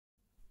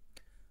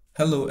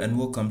Hello and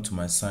welcome to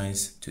my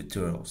science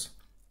tutorials.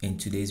 In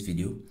today's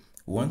video,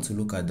 we want to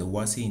look at the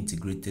WASSCE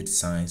Integrated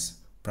Science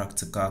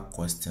practical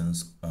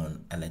questions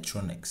on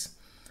electronics.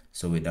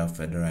 So without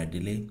further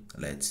delay,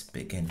 let's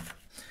begin.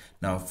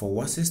 Now for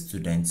WASSCE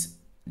students,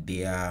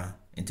 their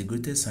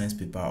integrated science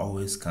paper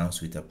always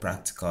comes with a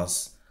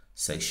practicals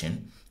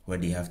section where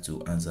they have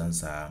to answer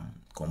some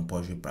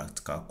compulsory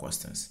practical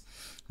questions.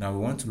 Now we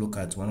want to look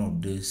at one of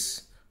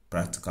these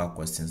practical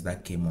questions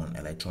that came on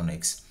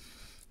electronics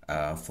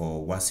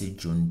for WASSCE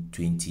June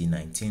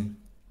 2019,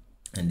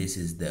 and this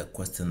is the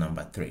question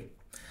number 3.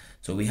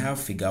 So we have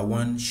figure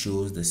 1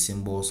 shows the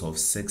symbols of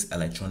 6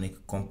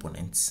 electronic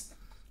components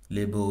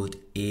labeled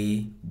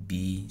A,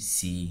 B,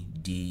 C,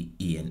 D,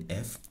 E, and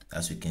F,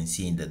 as we can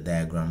see in the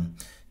diagram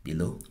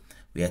below.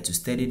 We are to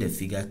study the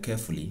figure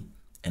carefully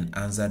and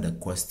answer the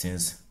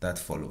questions that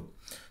follow.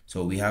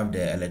 So we have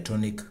the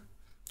electronic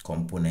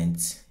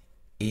components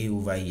A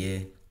over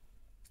here,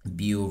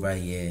 B over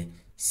here,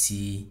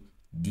 C,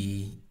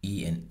 D,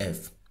 E, and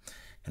F.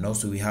 And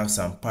also we have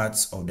some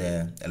parts of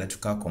the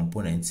electrical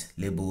components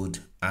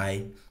labeled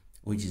I,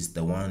 which is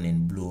the one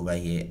in blue over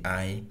here,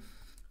 I,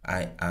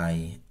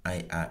 and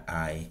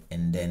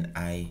then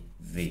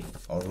IV,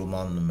 or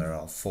Roman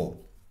numeral 4.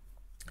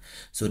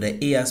 So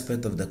the A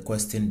aspect of the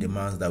question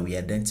demands that we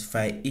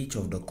identify each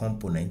of the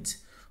components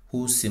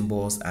whose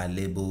symbols are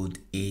labeled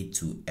A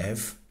to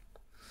F.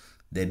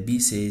 The B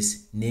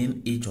says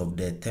name each of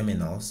the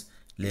terminals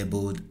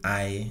labeled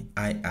I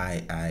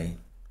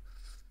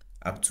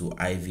up to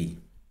IV.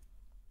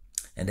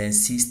 And then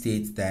C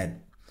states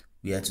that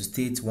we are to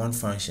state one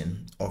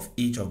function of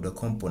each of the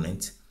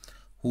components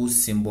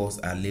whose symbols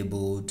are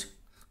labeled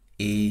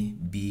A,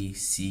 B,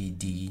 C,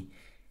 D,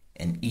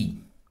 and E.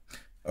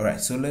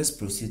 Alright, so let's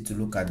proceed to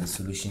look at the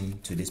solution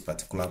to this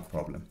particular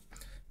problem.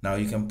 Now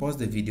you can pause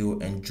the video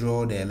and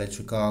draw the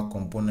electrical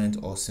component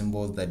or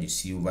symbols that you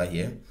see over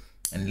here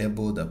and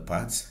label the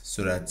parts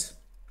so that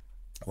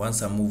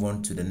once I move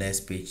on to the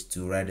next page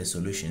to write the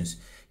solutions,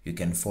 you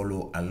can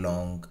follow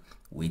along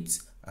with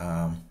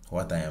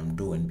what I am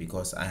doing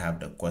because I have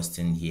the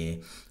question here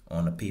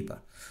on the paper.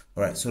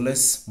 Alright, so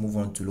let's move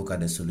on to look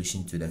at the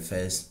solution to the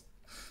first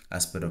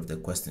aspect of the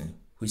question,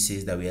 which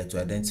says that we have to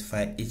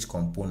identify each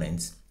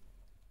component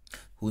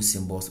whose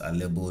symbols are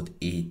labeled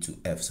A to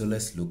F. So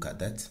let's look at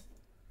that.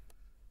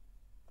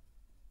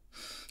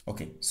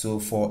 Okay, so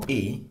for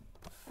A,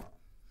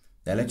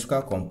 the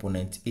electrical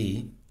component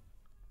A,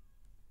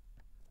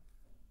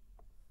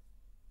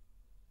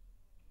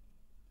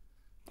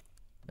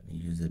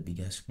 use a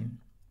bigger screen.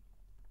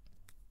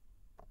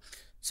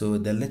 So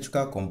the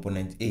electrical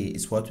component A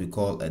is what we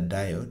call a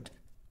diode,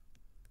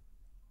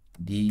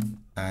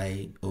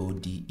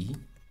 D-I-O-D-E,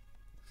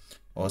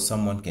 or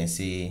someone can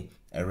say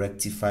a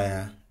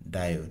rectifier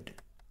diode,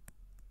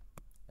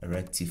 a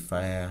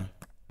rectifier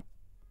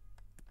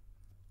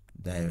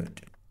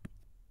diode.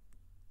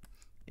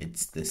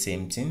 It's the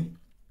same thing.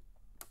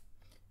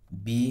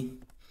 B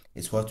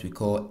is what we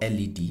call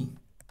LED,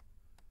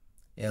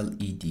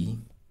 LED,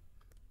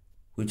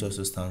 which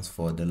also stands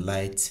for the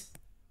light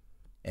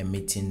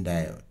emitting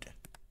diode.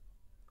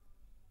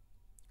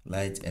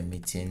 Light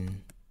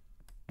emitting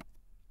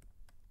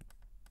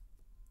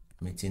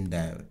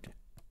diode.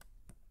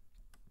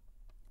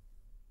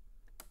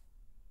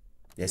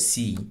 The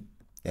C,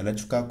 the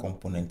electrical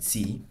component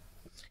C,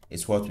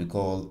 is what we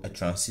call a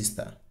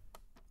transistor.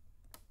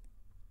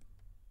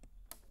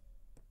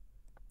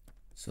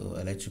 So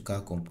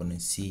electrical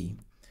component C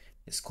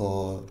is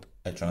called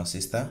a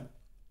transistor.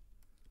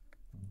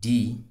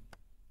 D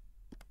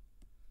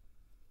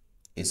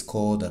is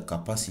called a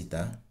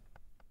capacitor.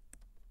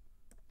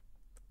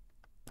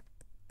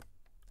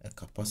 A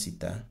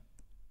capacitor.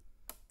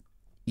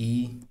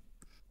 E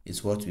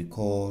is what we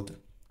called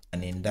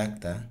an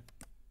inductor,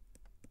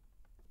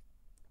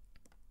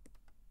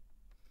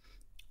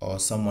 or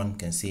someone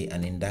can say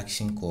an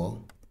induction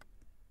coil.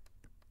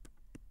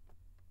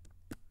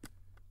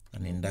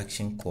 An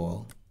induction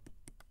coil,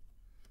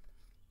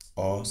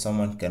 or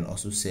someone can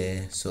also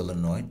say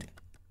solenoid,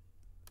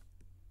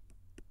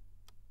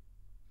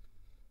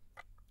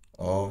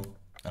 or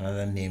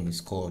another name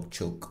is called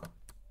choke.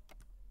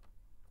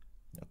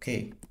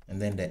 Okay, and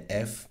then the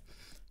F,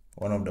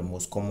 one of the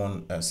most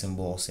common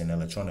symbols in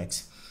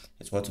electronics,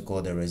 is what we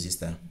call the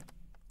resistor.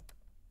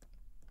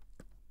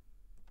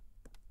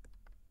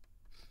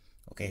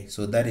 Okay,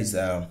 so that is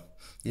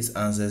this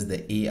answers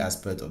the A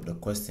aspect of the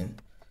question,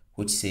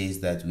 which says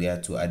that we are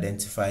to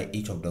identify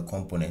each of the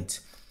components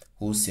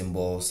whose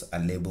symbols are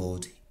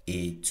labeled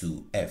A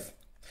to F.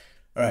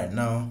 All right,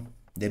 now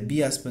the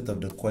B aspect of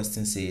the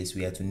question says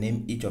we are to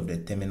name each of the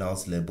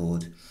terminals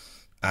labeled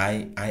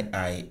I,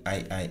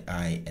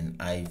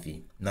 and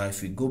IV. Now,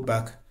 if we go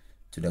back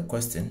to the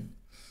question,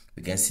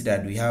 we can see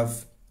that we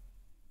have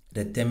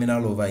the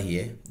terminal over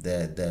here,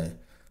 the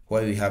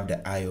where we have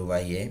the I over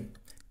here.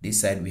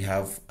 This side we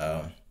have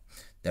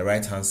the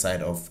right hand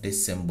side of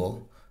this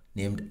symbol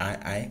named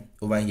II.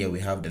 Over here we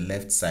have the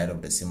left side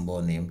of the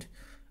symbol named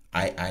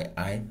III,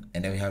 and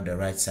then we have the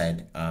right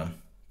side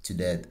to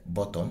the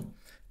bottom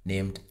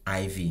named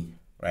IV.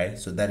 right?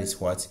 So that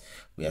is what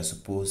we are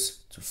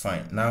supposed to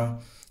find. Now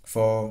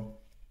for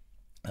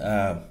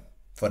the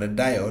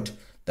diode,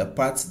 the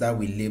part that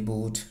we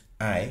labeled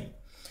I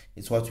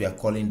is what we are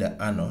calling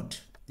the anode.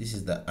 This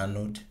is the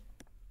anode,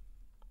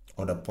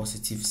 or the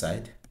positive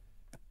side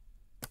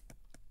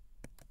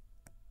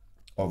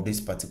of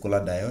this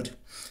particular diode.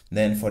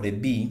 Then for the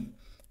B,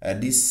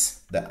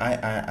 the II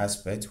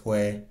aspect,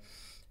 where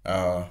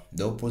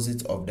the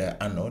opposite of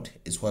the anode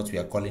is what we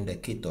are calling the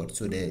cathode.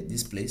 So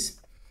this place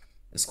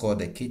is called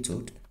the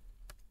cathode,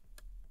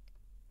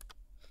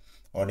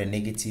 or the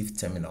negative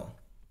terminal.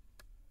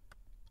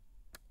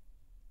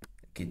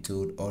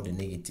 Cathode or the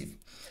negative.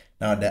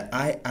 Now the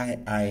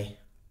III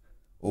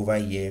over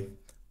here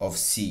of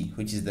C,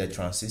 which is the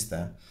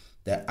transistor,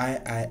 the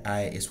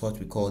III is what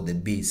we call the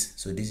base.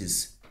 So this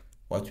is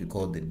what we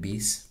call the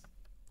base.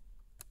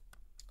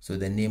 So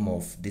the name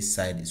of this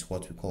side is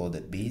what we call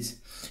the base.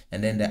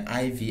 And then the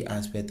IV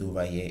aspect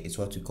over here is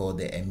what we call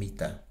the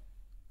emitter.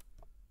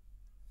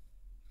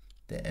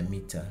 The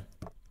emitter.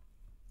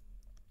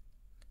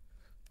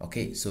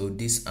 Okay, so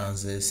this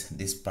answers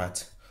this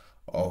part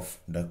of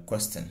the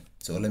question.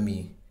 So let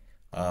me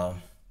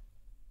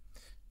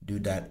do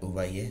that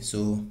over here.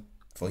 So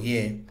for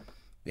here,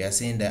 we are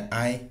saying that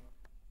I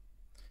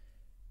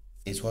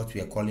is what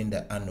we are calling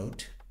the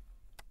anode,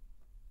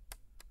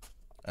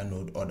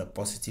 or the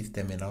positive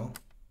terminal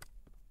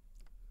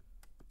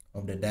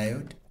of the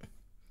diode.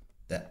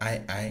 The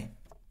II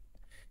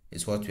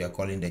is what we are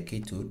calling the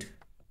cathode,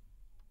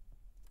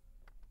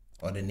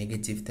 or the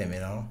negative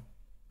terminal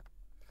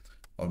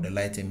of the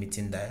light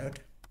emitting diode.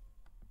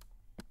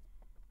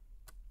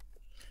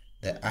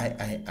 The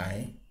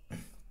III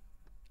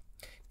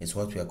is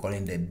what we are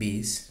calling the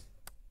base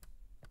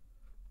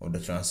of the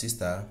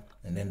transistor,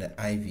 and then the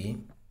IV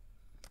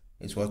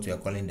is what we are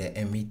calling the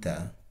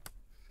emitter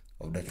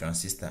of the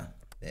transistor.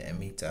 The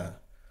emitter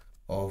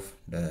of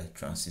the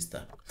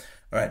transistor.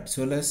 All right,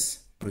 so let's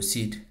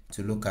proceed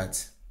to look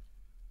at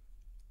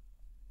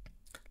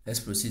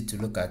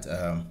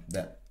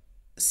the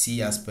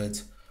C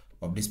aspect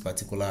of this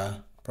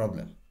particular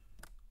problem.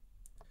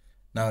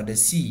 Now the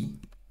C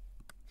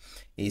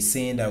is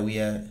saying that we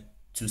are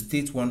to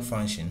state one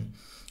function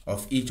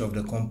of each of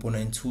the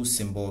components whose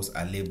symbols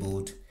are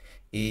labeled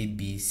A,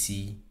 B,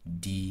 C,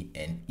 D,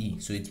 and E.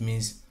 So it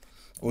means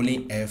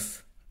only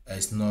F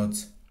is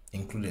not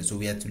included. So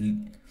we have to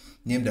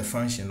name the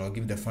function, or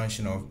give the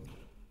function of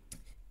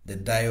the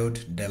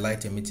diode, the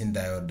light emitting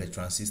diode, the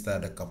transistor,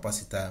 the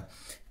capacitor,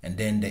 and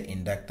then the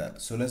inductor.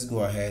 So let's go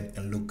ahead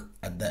and look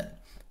at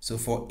that. So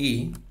for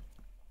A,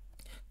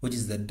 which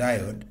is the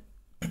diode,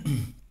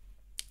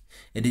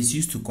 it is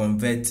used to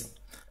convert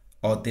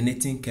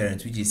alternating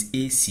current, which is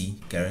AC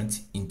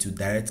current, into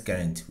direct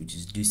current, which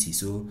is DC.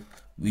 So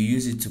we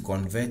use it to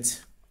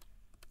convert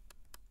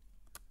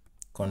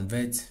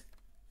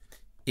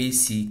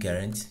AC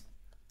current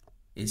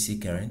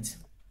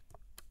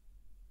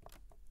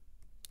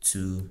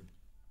to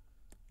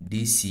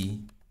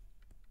DC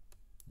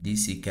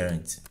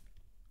current.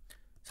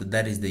 So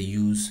that is the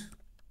use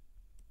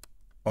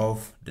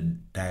of the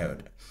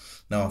diode.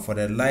 Now for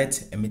the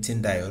light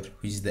emitting diode,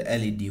 which is the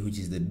LED, which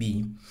is the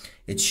B,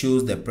 it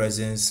shows the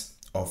presence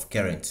of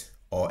current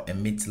or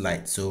emit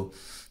light. So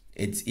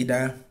it's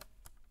either,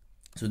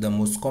 so the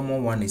most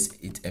common one is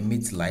it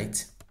emits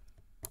light,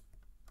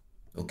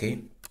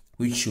 okay,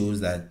 which shows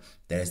that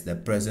there is the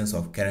presence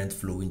of current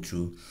flowing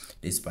through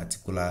this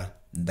particular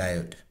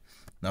diode.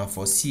 Now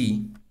for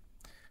C,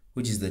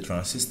 which is the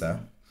transistor,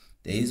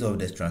 the use of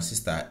the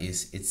transistor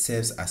is it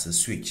serves as a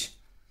switch.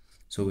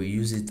 So we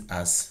use it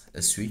as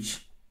a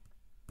switch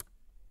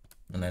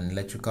and an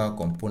electrical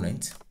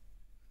component,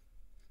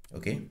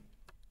 okay.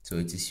 So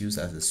it is used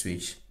as a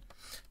switch,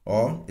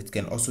 or it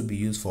can also be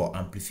used for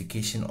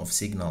amplification of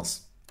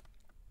signals.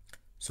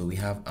 So we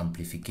have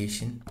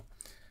amplification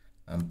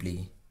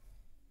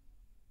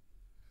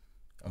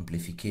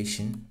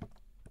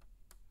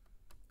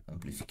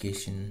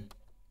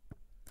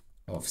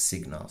of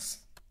signals,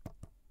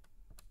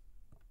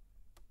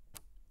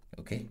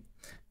 okay.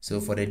 So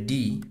for the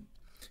D,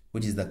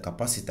 which is the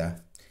capacitor,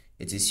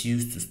 it is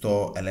used to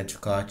store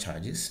electrical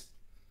charges.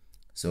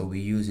 So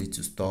we use it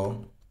to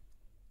store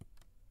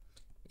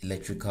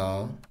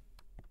electrical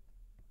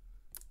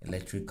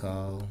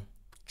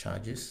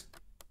charges.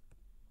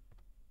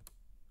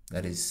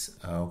 That is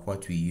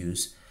what we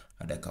use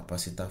the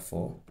capacitor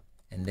for.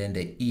 And then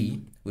the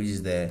E, which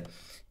is the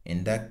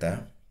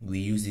inductor, we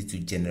use it to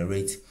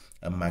generate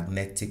a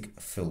magnetic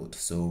field.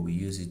 So we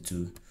use it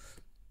to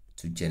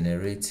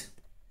generate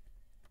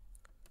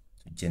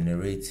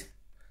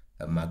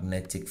a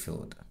magnetic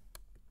field.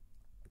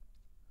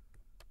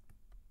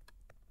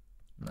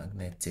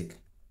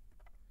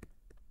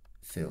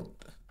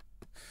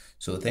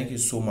 So thank you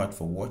so much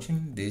for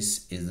watching.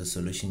 This is the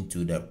solution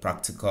to the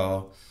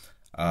practical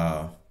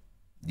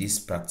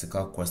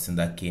practical question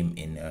that came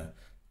in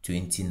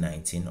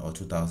 2019 or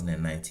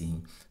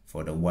 2019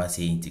 for the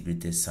WASSCE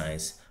Integrated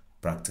Science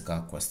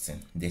practical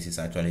question. This is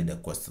actually the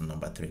question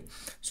number 3.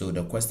 So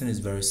the question is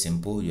very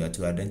simple. You have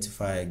to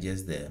identify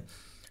just the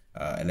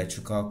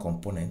electrical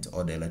component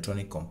or the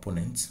electronic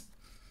component,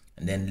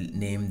 and then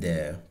name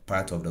the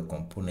part of the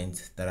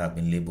component that have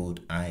been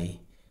labeled I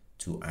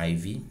to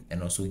IV,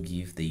 and also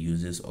give the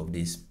uses of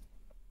this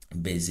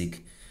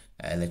basic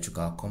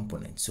electrical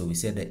component. So we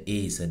said the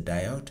A is a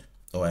diode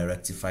or a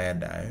rectifier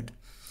diode.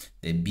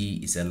 The B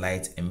is a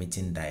light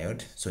emitting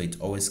diode, so it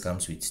always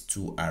comes with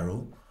two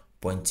arrows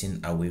pointing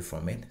away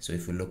from it. So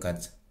if we look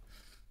at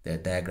the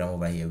diagram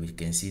over here, we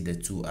can see the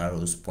two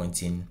arrows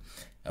pointing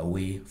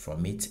away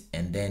from it,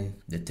 and then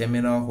the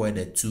terminal where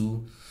the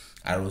two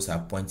arrows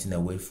are pointing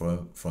away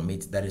from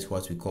it, that is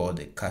what we call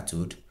the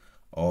cathode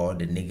or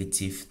the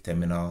negative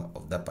terminal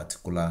of that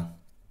particular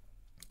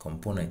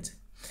component.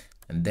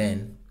 And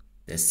then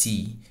the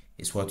C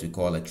is what we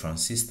call a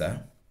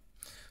transistor,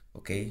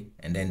 okay,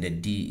 and then the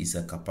D is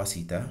a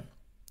capacitor,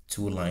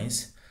 two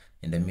lines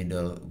in the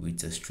middle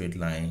with a straight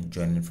line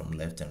joining from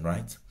left and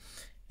right.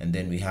 And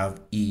then we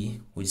have E,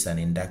 which is an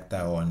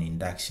inductor or an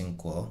induction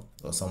coil,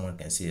 or someone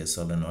can say a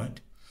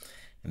solenoid.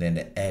 And then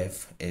the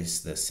F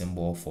is the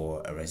symbol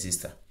for a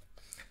resistor.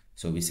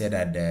 So we said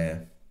that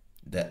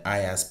the I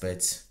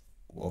aspect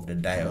of the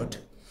diode,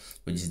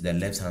 which is the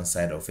left hand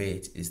side of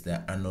it, is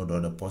the anode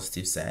or the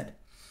positive side.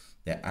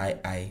 The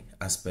II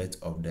aspect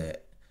of the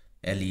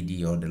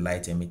LED or the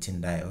light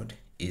emitting diode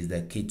is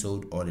the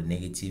cathode or the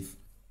negative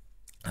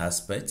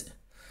aspect.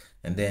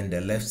 And then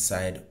the left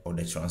side of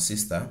the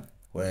transistor,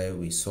 where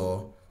we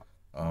saw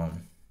so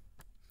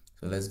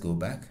let's go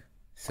back.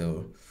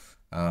 So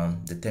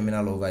the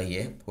terminal over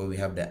here where we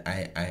have the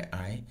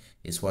III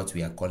is what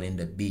we are calling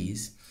the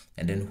base,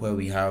 and then where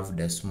we have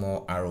the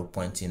small arrow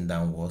pointing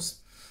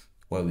downwards,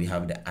 where we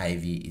have the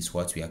IV, is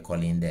what we are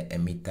calling the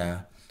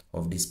emitter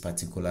of this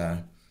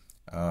particular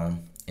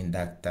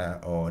inductor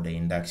or the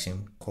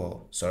induction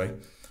coil,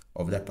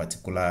 of that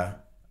particular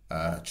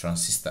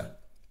transistor.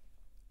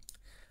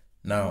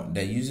 Now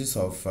the uses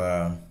of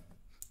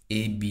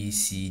A, B,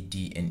 C,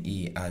 D, and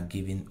E are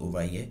given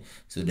over here.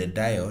 So the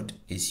diode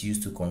is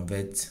used to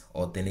convert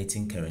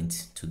alternating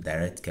current to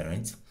direct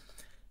current.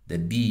 The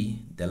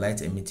B, the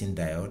light emitting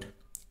diode,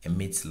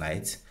 emits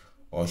light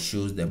or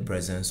shows the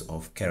presence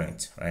of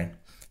current, right?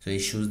 So it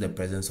shows the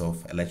presence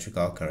of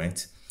electrical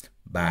current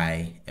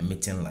by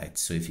emitting light.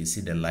 So if you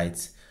see the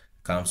light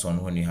comes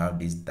on when you have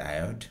this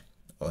diode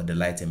or the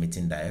light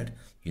emitting diode,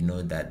 you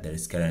know that there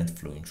is current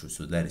flowing through.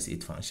 So that is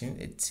its function.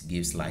 It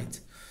gives light.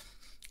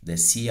 The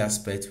C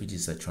aspect, which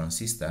is a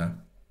transistor,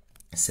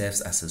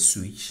 serves as a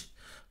switch,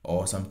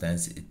 or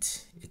sometimes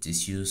it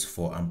is used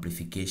for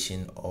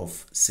amplification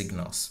of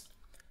signals.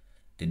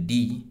 The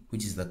D,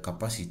 which is the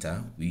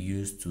capacitor, we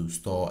use to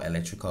store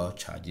electrical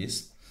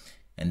charges.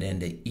 And then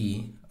the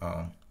E,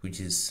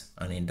 which is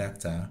an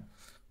inductor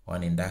or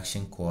an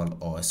induction coil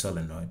or a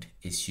solenoid,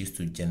 is used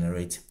to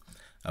generate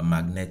a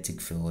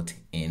magnetic field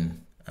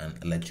in an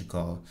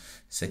electrical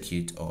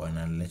circuit or an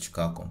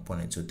electrical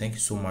component. So thank you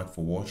so much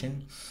for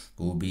watching.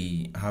 We'll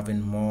be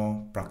having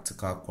more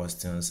practical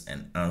questions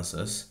and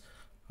answers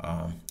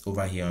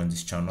over here on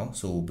this channel.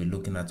 So we'll be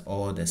looking at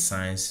all the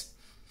science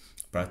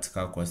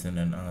practical questions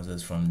and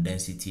answers from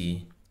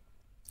density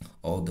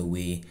all the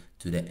way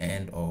to the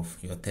end of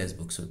your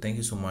textbook. So thank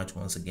you so much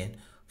once again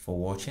for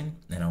watching,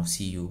 and I'll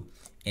see you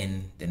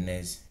in the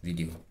next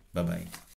video. Bye bye.